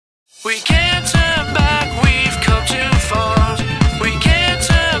We can't turn back, we've come too far. We can't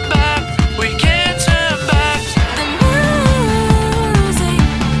turn back, we can't turn back. The music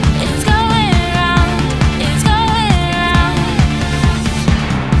is going round, it's going round.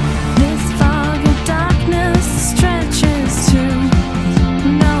 This fog of darkness stretches to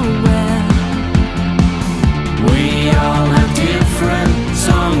nowhere. We all have different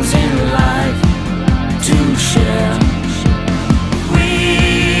songs in life to share.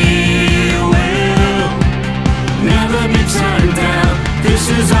 This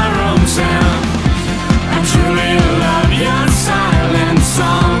is our own sound. I truly love your silent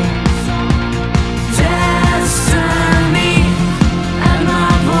song. Destiny, and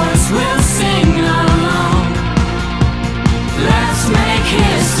my voice will sing along. Let's make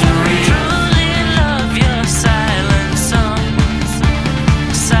history. Truly love your silent song.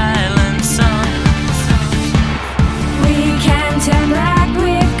 Silent song. We can't turn back,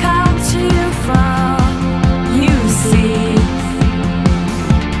 we've come too far. You see,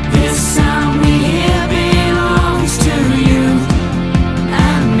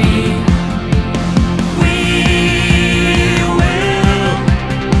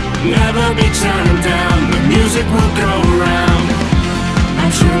 be turned down, the music will go round.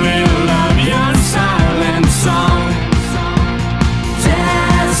 I truly love your silent song.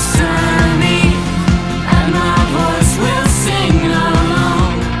 Destiny, and my voice will sing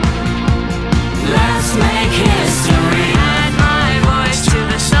along. Let's make history. Add my voice to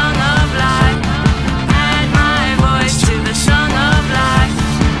the song of life. Add my voice to the song of life.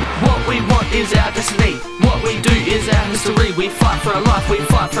 What we want is our destiny. What we do is our history. We fight for our life, we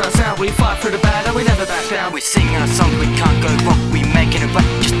fight for our sound, we fight for the bad, and we never back down. We sing our song, we can't go wrong. We making it right,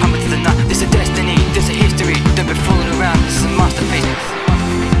 just pump it to the night. This is destiny, this is history. Don't be fooling around, this is a masterpiece.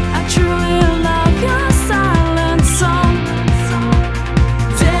 I truly love your silent song.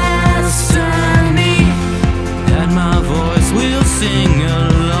 Destiny, and my voice will sing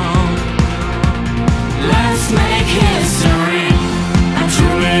along. Let's make history. I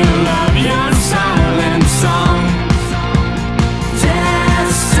truly love your silent song.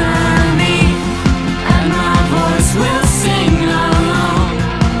 Destiny, and my voice will sing along.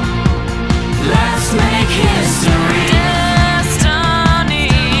 Let's make history. Destiny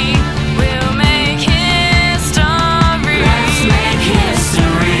will make history. Let's make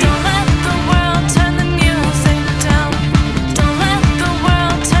history. Don't let the world turn the music down. Don't let the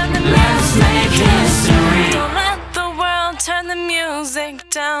world turn the Let's make history. Don't let the world turn the music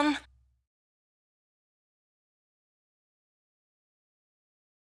down.